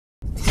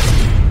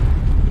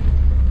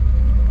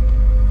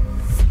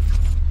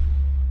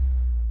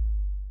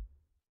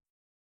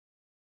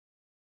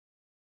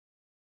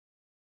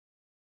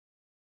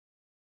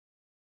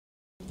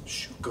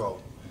Shuko.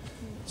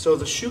 So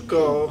the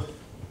Shuko,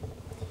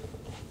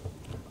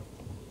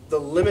 the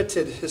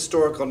limited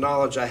historical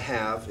knowledge I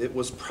have, it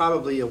was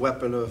probably a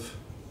weapon of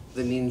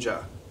the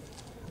ninja.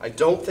 I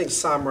don't think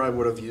samurai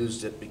would have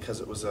used it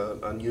because it was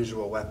an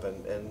unusual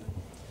weapon. And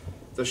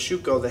the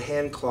Shuko, the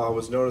hand claw,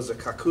 was known as a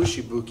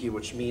kakushibuki,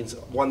 which means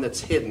one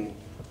that's hidden.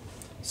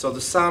 So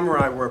the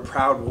samurai were a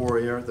proud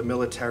warrior, the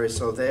military,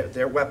 so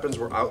their weapons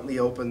were out in the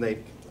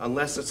open.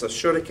 Unless it's a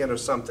shuriken or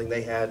something,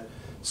 they had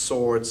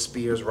swords,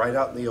 spears right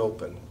out in the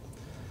open.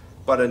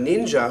 But a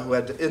ninja who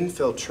had to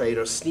infiltrate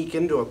or sneak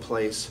into a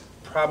place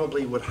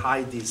probably would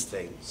hide these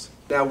things.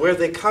 Now, where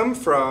they come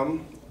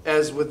from,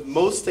 as with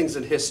most things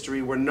in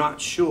history, we're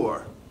not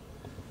sure.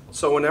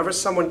 So whenever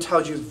someone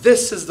tells you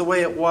this is the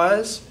way it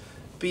was,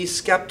 be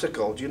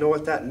skeptical. Do you know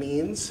what that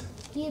means?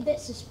 Be a bit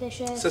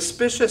suspicious.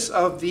 Suspicious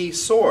of the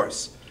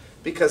source,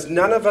 because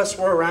none of us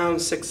were around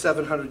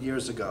 600-700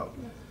 years ago.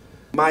 No.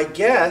 My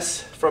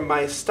guess from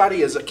my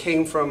study is it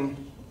came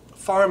from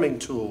farming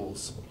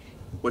tools,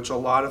 which a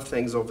lot of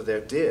things over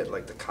there did,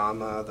 like the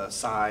kama, the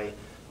sai,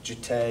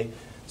 jute.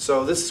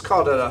 So this is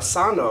called an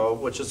asano,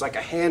 which is like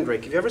a hand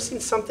rake. Have you ever seen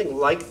something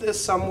like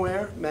this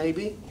somewhere,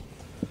 maybe?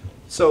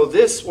 So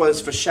this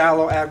was for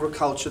shallow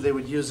agriculture. They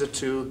would use it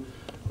to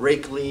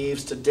rake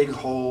leaves, to dig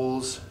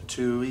holes,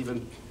 to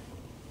even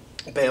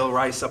bale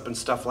rice up and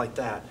stuff like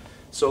that.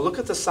 So look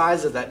at the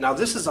size of that. Now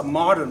this is a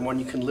modern one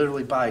you can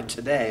literally buy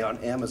today on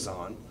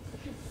Amazon.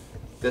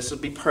 This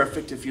would be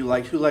perfect if you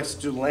like, who likes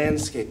to do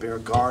landscaping or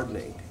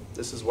gardening?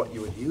 This is what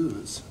you would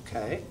use,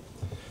 okay?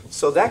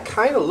 So that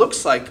kind of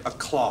looks like a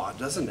claw,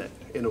 doesn't it,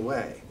 in a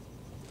way?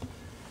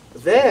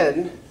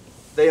 Then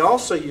they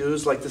also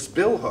use like this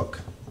bill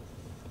hook.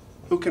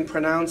 Who can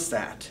pronounce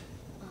that?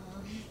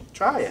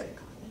 Try it.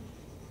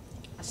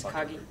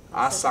 Asakagi.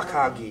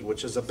 Asakagi,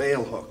 which is a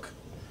bale hook.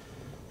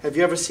 Have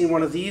you ever seen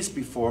one of these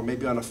before,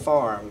 maybe on a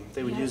farm?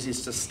 They would use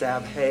these to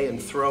stab hay and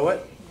throw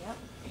it. Yep.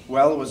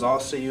 Well, it was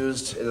also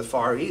used in the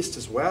Far East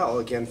as well,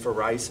 again for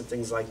rice and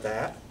things like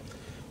that.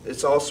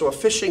 It's also a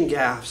fishing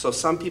gaff, so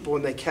some people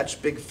when they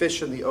catch big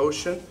fish in the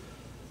ocean,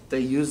 they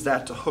use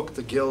that to hook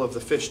the gill of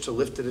the fish to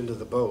lift it into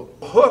the boat.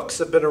 Hooks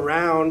have been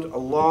around a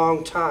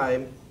long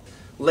time.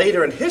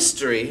 Later in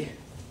history,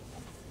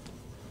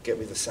 get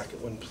me the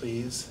second one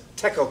please,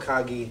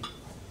 tekokagi,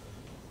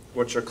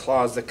 which are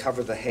claws that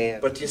cover the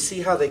hand. But do you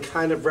see how they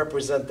kind of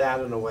represent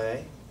that in a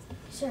way?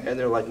 Sure. And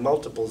they're like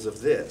multiples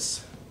of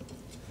this.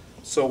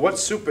 So what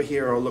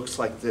superhero looks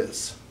like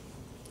this?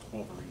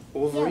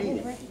 Wolverine.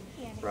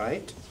 Yeah,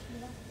 Right?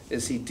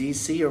 Is he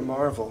DC or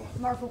Marvel?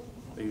 Marvel.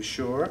 Are you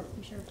sure?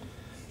 I'm sure.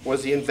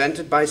 Was he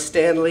invented by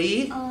Stan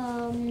Lee?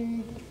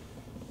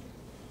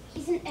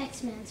 He's an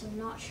X-Man, so I'm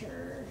not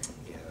sure.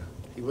 Yeah,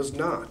 he was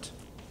not.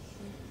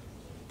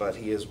 But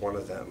he is one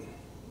of them.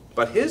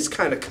 But his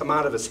kind of come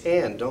out of his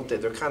hand, don't they?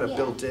 They're kind of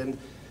built in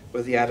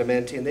with the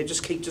adamantine. They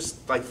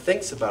just like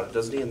thinks about it,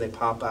 doesn't he? And they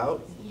pop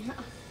out. Yeah.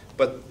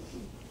 But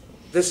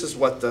this is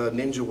what the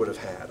ninja would have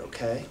had,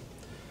 okay?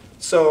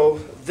 So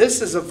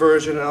this is a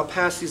version, and I'll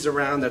pass these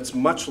around, that's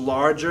much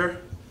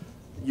larger.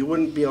 You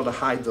wouldn't be able to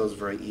hide those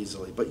very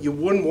easily, but you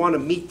wouldn't want to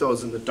meet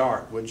those in the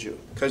dark, would you?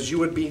 Because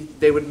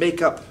they would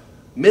make up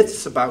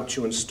myths about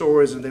you and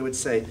stories, and they would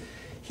say,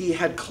 he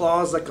had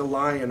claws like a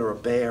lion or a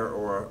bear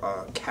or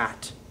a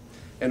cat.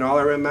 And all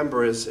I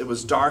remember is it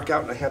was dark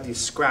out and I had these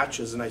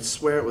scratches, and I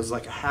swear it was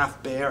like a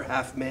half bear,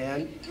 half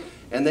man.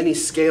 And then he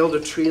scaled a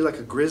tree like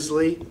a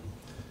grizzly,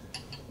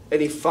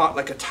 and he fought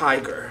like a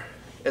tiger.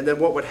 And then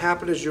what would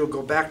happen is you would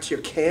go back to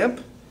your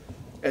camp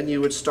and you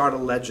would start a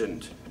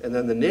legend. And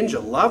then the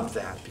ninja loved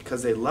that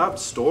because they loved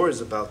stories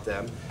about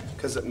them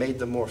because it made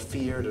them more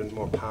feared and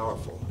more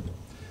powerful.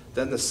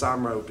 Then the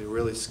samurai would be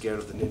really scared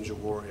of the ninja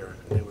warrior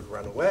and they would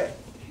run away.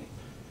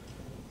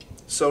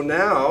 So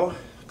now,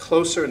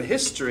 closer in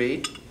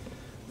history,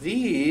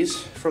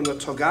 these from the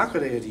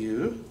Togakure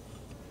Ryu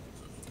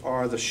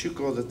are the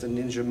Shuko that the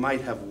ninja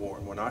might have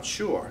worn. We're not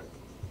sure.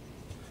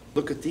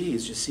 Look at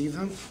these, you see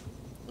them?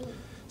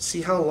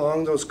 See how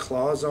long those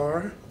claws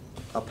are?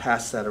 I'll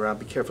pass that around.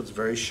 Be careful, it's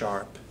very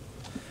sharp.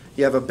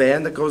 You have a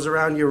band that goes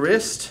around your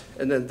wrist,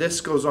 and then this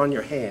goes on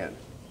your hand.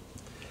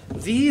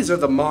 These are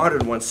the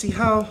modern ones. See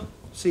how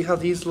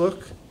these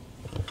look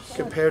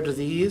compared to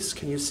these?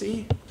 Can you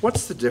see?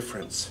 What's the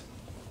difference?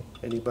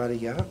 Anybody,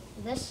 yeah?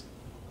 This?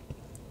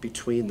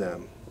 Between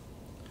them.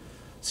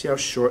 See how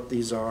short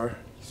these are?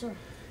 Sure.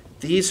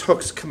 These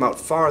hooks come out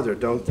farther,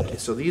 don't they?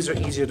 So these are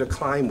easier to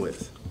climb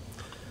with.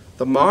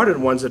 The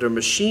modern ones that are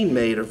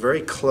machine-made are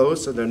very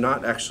close, and they're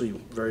not actually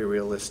very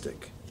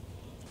realistic.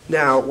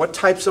 Now, what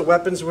types of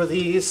weapons were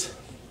these?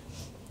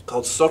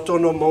 Called soto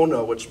no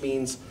mono, which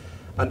means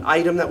an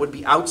item that would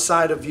be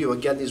outside of view.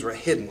 Again, these were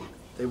hidden.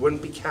 They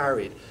wouldn't be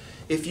carried.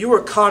 If you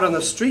were caught on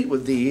the street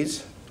with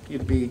these,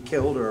 you'd be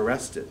killed or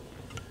arrested.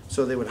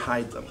 So they would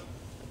hide them.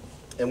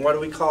 And what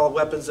do we call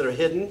weapons that are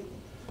hidden?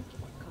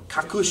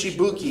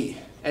 Kakushibuki.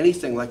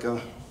 Anything like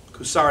a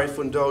kusari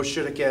fundo,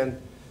 shuriken,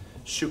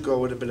 Shuko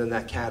would have been in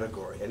that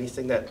category.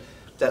 Anything that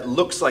that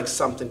looks like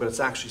something, but it's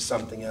actually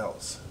something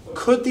else.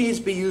 Could these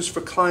be used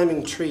for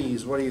climbing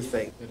trees? What do you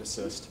think? It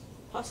assist.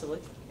 Possibly.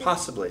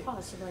 Possibly.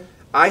 Possibly.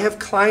 I have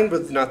climbed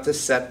with, not this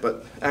set,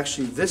 but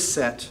actually this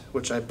set,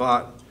 which I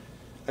bought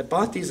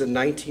these in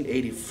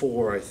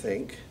 1984, I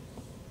think.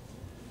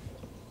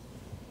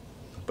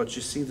 But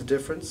you see the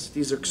difference?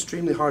 These are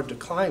extremely hard to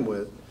climb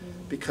with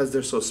because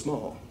they're so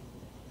small.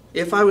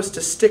 If I was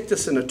to stick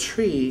this in a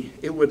tree,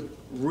 it would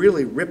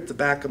really rip the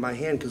back of my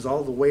hand because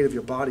all the weight of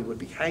your body would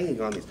be hanging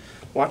on these.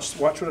 Watch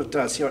what it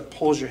does. See how it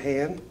pulls your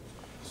hand?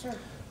 Sure.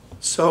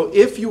 So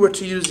if you were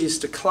to use these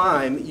to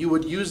climb, you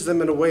would use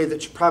them in a way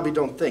that you probably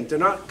don't think. They're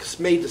not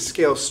made to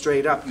scale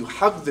straight up. You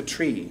hug the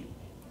tree.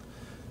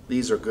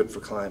 These are good for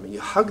climbing. You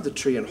hug the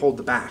tree and hold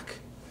the back.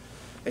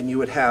 And you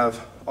would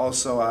have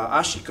also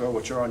ashiko,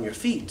 which are on your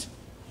feet.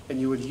 And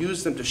you would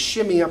use them to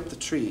shimmy up the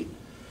tree.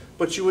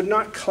 But you would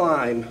not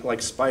climb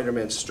like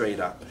Spider-Man straight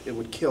up. It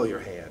would kill your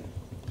hand.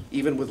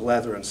 Even with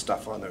leather and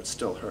stuff on there, it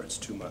still hurts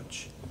too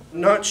much.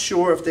 Not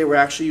sure if they were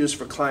actually used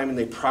for climbing.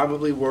 They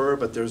probably were,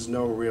 but there's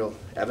no real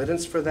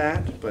evidence for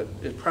that. But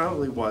it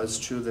probably was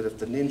true that if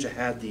the ninja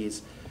had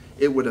these,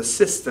 it would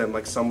assist them,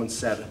 like someone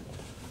said,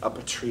 up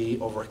a tree,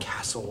 over a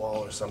castle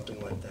wall, or something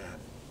like that.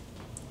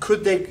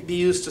 Could they be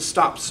used to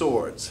stop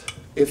swords?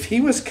 If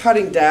he was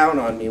cutting down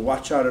on me,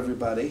 watch out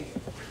everybody.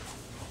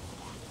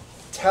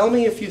 Tell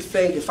me if you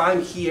think, if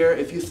I'm here,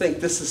 if you think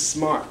this is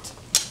smart.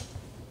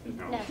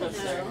 No.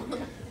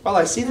 Well,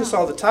 I see this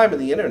all the time on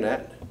the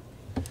internet.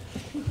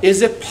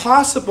 Is it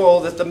possible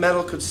that the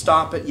metal could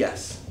stop it?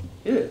 Yes,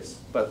 it is.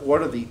 But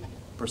what are the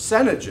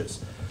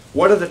percentages?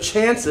 What are the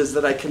chances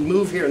that I can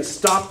move here and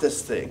stop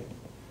this thing?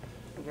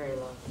 Very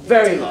low.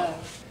 Very low.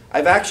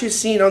 I've actually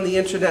seen on the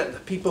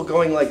internet people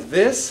going like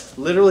this,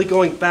 literally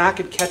going back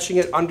and catching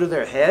it under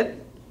their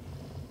head.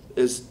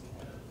 Is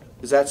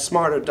that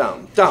smart or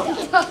dumb?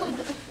 Dumb.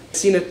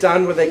 Seen it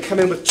done where they come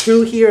in with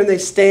two here and they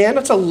stand.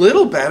 That's a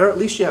little better. At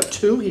least you have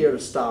two here to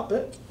stop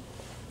it.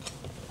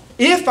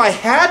 If I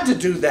had to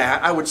do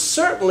that, I would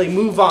certainly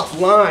move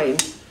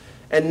offline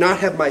and not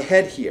have my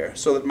head here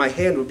so that my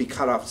hand would be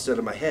cut off instead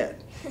of my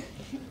head.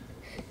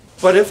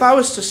 But if I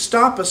was to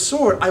stop a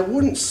sword, I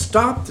wouldn't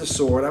stop the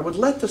sword. I would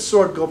let the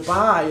sword go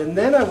by and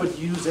then I would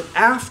use it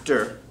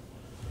after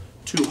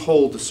to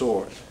hold the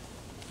sword.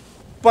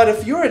 But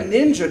if you're a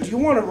ninja, do you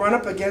want to run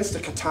up against a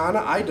katana?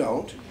 I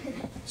don't.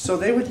 So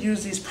they would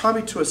use these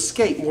probably to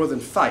escape more than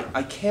fight.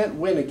 I can't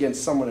win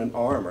against someone in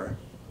armor,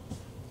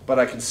 but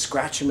I can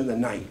scratch him in the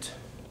night.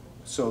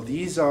 So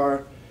these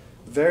are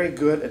very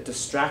good at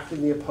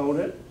distracting the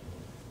opponent.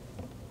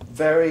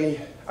 Very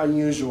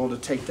unusual to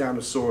take down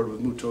a sword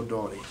with muto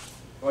dori.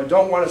 I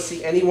don't want to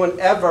see anyone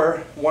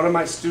ever, one of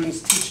my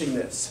students, teaching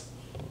this.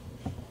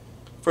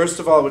 First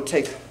of all, it would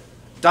take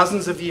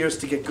dozens of years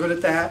to get good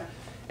at that,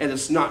 and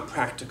it's not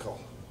practical,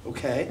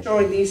 okay?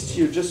 Showing these to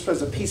you just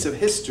as a piece of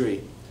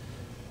history.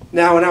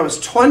 Now, when I was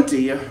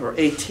 20 or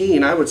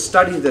 18, I would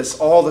study this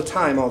all the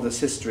time, all this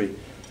history.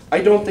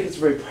 I don't think it's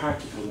very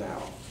practical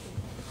now.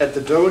 At the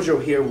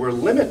dojo here, we're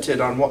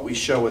limited on what we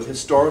show with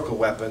historical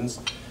weapons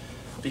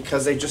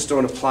because they just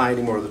don't apply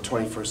anymore to the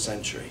 21st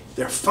century.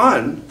 They're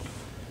fun,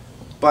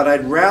 but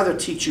I'd rather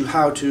teach you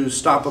how to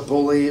stop a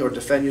bully or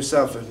defend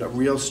yourself in a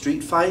real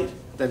street fight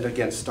than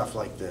against stuff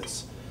like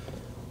this.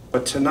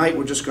 But tonight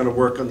we're just going to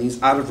work on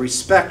these out of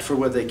respect for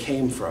where they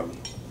came from.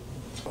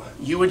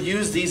 You would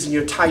use these in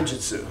your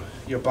taijutsu,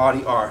 your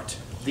body art.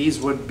 These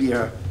would be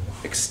an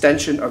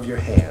extension of your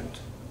hand,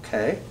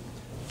 okay?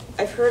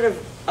 I've heard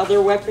of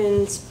other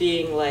weapons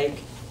being like,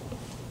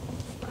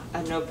 I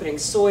don't know, putting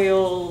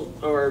soil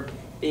or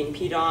being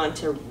peed on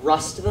to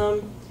rust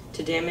them,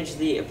 to damage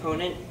the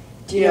opponent.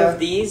 Do you know if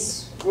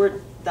these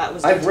were, that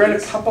was I've read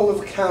a couple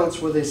of accounts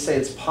where they say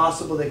it's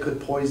possible they could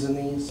poison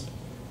these.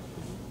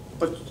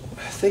 But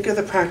think of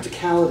the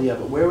practicality of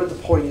it. Where would the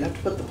poison, you have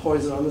to put the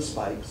poison on the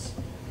spikes.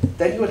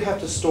 Then you would have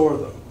to store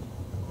them.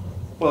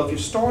 Well, if you're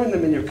storing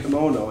them in your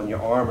kimono, in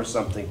your arm or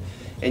something,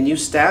 and you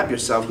stab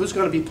yourself, who's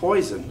going to be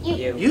poisoned?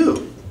 You.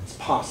 You. It's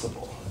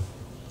possible.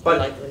 But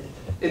Likely.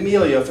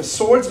 Emilio, if a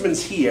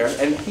swordsman's here,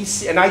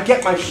 and I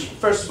get my,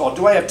 first of all,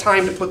 do I have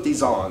time to put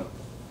these on?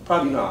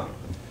 Probably not.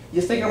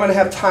 You think I'm going to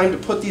have time to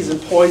put these in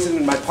poison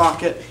in my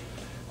pocket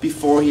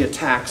before he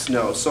attacks?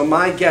 No. So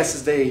my guess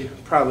is they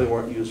probably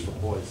weren't used for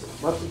poison.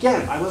 But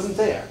again, I wasn't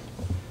there.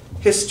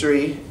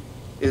 History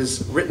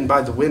is written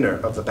by the winner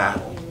of the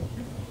battle.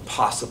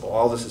 Possible.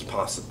 All this is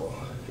possible.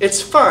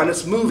 It's fun.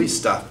 It's movie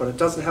stuff, but it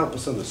doesn't help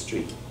us on the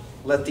street.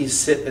 Let these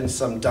sit in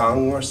some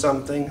dung or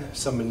something,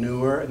 some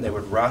manure, and they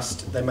would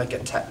rust. They might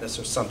get tetanus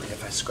or something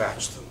if I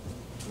scratch them.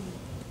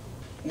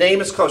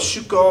 Name is called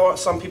Shuko.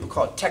 Some people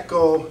call it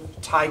teko,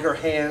 tiger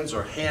hands,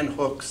 or hand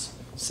hooks.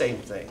 Same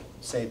thing.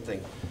 Same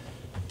thing.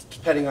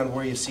 Depending on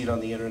where you see it on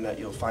the internet,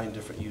 you'll find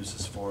different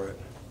uses for it.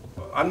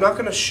 I'm not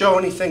going to show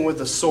anything with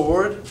the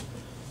sword.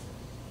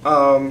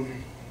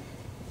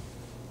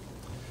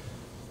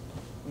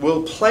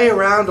 We'll play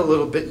around a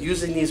little bit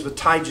using these with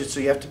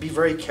taijutsu. You have to be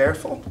very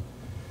careful.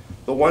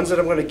 The ones that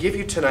I'm going to give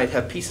you tonight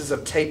have pieces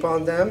of tape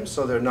on them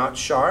so they're not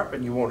sharp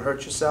and you won't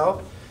hurt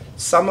yourself.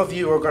 Some of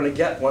you are going to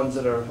get ones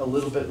that are a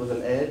little bit with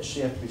an edge, so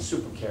you have to be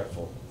super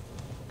careful.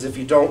 If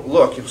you don't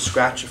look, you'll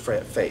scratch your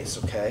face,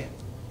 okay?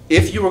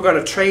 If you were going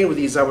to train with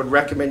these, I would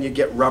recommend you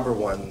get rubber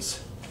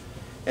ones.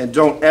 And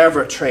don't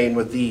ever train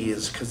with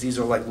these, because these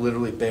are like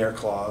literally bear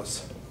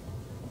claws.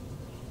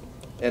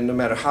 And no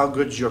matter how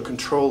good your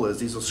control is,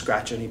 these will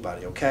scratch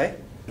anybody, okay?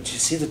 But you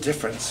see the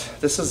difference?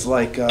 This is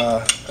like,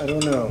 I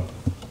don't know,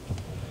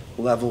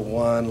 level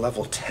 1,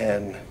 level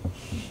 10.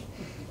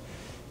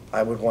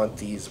 I would want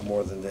these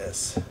more than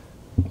this.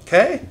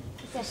 Okay?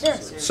 Yes,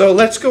 sir. So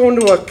let's go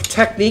into a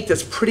technique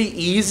that's pretty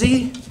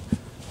easy,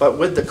 but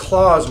with the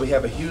claws we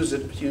have a huge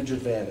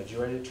advantage.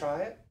 You ready to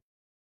try it?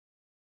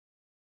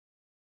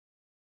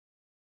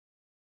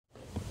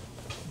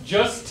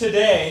 Just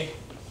today,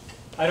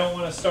 I don't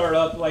want to start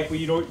up like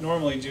we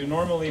normally do.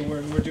 Normally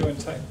when we're doing,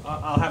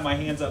 I'll have my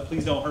hands up,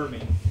 please don't hurt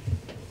me.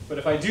 But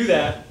if I do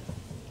that,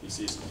 he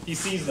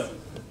sees them.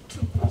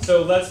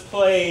 So let's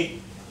play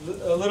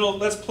the little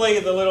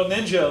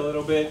ninja a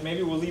little bit.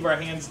 Maybe we'll leave our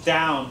hands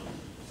down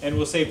and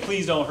we'll say,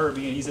 please don't hurt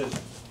me. And he says,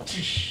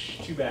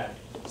 too bad.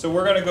 So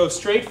we're going to go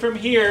straight from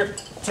here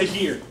to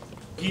here.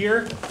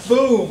 Here,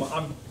 boom,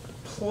 I'm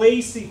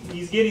placing,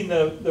 he's getting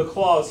the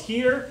claws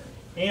here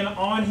and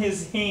on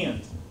his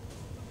hand.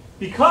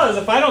 Because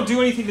if I don't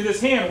do anything to this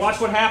hand, watch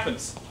what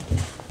happens.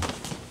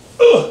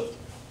 Ugh!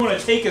 I'm going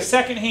to take a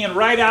second hand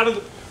right out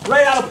of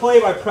play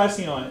by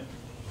pressing on it.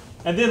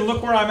 And then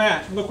look where I'm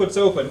at. Look what's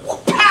open.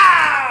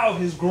 Pow!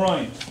 His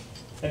groin.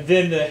 And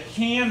then the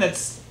hand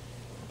that's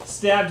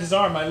stabbed his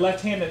arm, my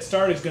left hand that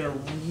started, is going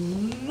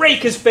to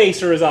rake his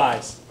face or his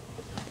eyes.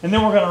 And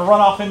then we're going to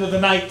run off into the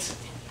night.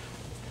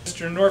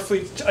 Mr.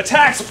 Norfleet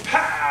attacks.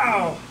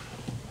 Pow!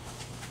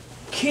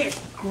 Kick,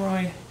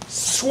 groin,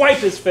 swipe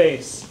his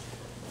face.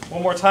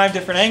 One more time,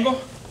 different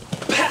angle.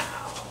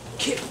 Pow!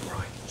 Kick,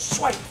 groin,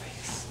 swipe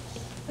face.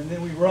 And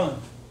then we run.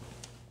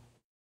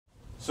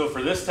 So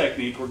for this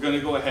technique, we're going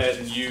to go ahead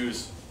and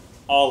use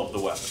all of the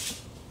weapons.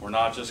 We're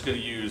not just going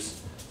to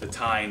use the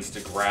tines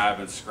to grab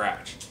and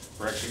scratch.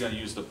 We're actually going to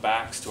use the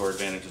backs to our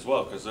advantage as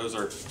well, because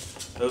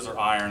those are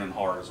iron and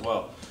hard as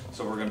well.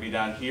 So we're going to be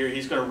down here.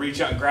 He's going to reach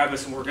out and grab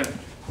us, and we're going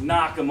to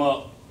knock him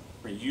up.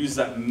 We're going to use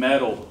that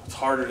metal. It's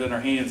harder than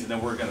our hands, and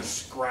then we're going to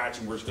scratch,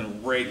 and we're just going to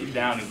rake it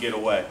down and get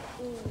away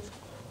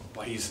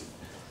while he's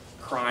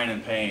crying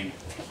in pain.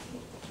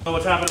 So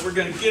what's happening? We're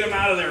going to get him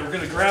out of there. We're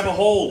going to grab a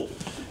hold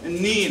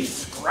and knee and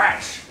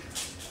scratch.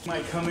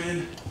 Might come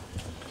in.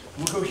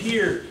 We'll go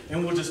here,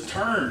 and we'll just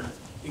turn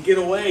and get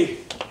away.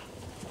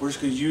 We're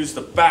just going to use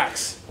the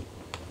backs.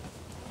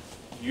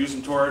 Use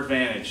them to our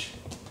advantage.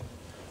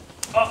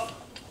 Up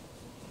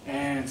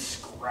and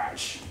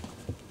scratch.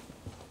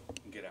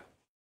 And get out.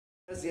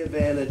 That's the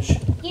advantage.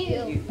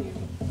 You.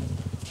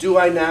 Do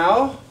I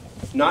now?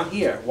 Not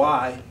here.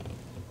 Why?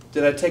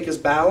 Did I take his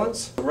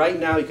balance? Right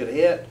now he could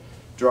hit,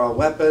 draw a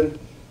weapon.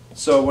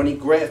 So when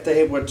if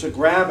they were to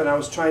grab and I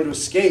was trying to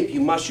escape,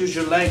 you must use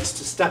your legs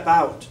to step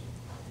out.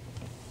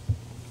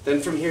 Then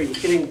from here, you're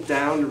hitting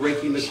down and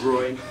raking the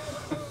groin.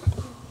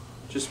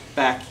 Just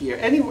back here.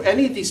 Any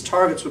of these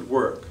targets would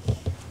work.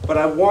 But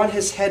I want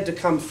his head to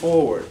come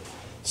forward.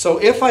 So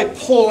if I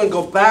pull and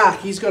go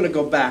back, he's going to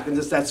go back, and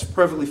that's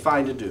perfectly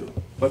fine to do.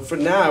 But for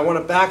now, I want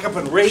to back up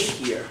and rake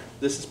here.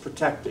 This is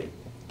protecting.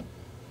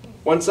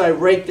 Once I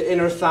rake the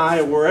inner thigh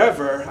or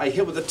wherever, I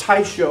hit with a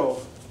taisho.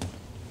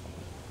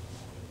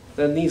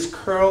 Then these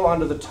curl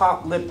onto the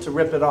top lip to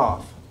rip it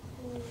off.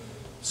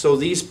 So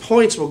these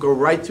points will go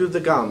right through the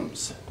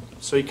gums.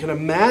 So you can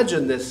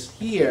imagine this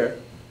here,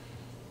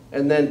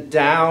 and then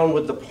down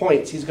with the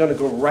points. He's going to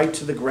go right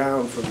to the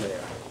ground from there.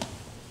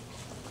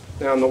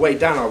 Now on the way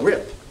down, I'll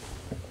rip.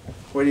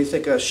 Where do you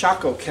think a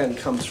Shuko Ken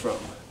comes from?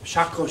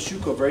 Shako,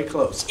 Shuko, very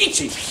close.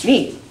 Ichi,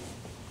 knee,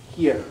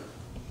 here.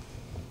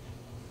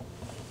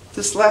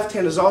 This left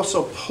hand is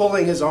also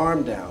pulling his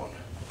arm down.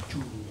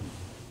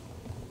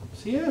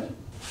 See it?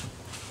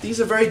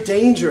 These are very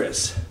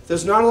dangerous.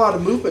 There's not a lot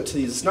of movement to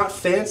these. It's not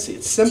fancy.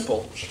 It's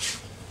simple.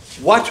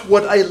 What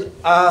would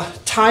a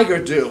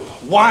tiger do?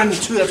 1,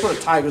 2, that's what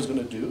a tiger's going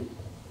to do.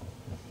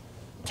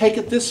 Take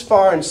it this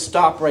far and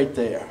stop right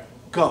there.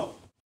 Go.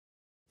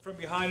 From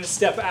behind and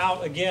step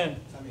out again.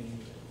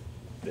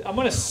 I'm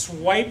going to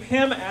swipe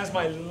him as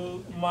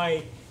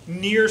my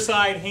near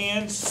side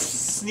hand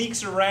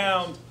sneaks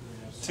around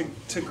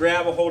to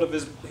grab a hold of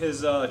his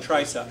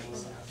tricep.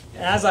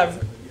 As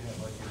I've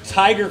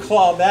tiger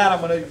clawed that, I'm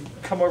going to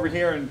come over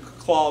here and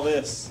claw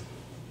this.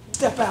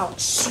 Step out,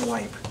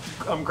 swipe.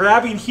 I'm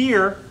grabbing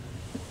here,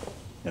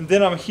 and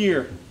then I'm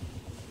here.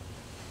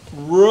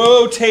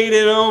 Rotate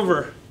it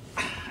over.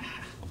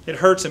 It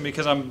hurts him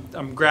because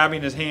I'm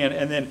grabbing his hand,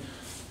 and then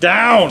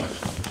down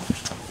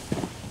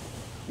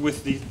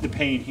with the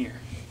pain here.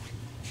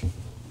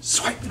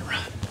 Swipe and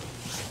run.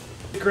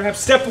 Grab,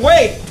 step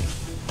away.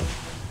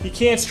 He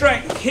can't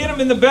strike. Hit him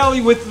in the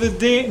belly with the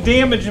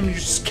damage, and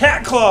just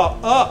cat claw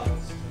up.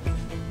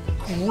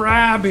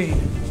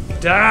 Grabbing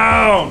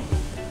down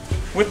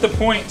with the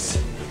points.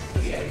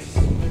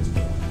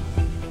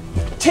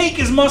 Take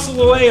his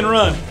muscle away and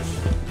run.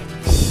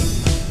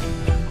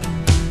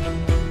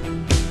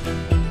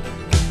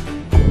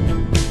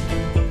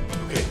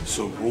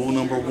 rule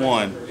number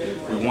one,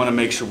 we want to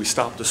make sure we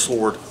stop the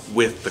sword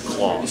with the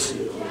claws.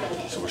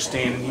 So we're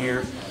standing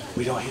here,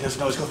 he doesn't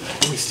know what's going on,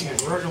 and we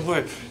stand right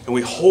away, and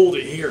we hold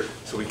it here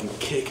so we can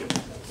kick him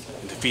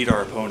and defeat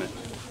our opponent.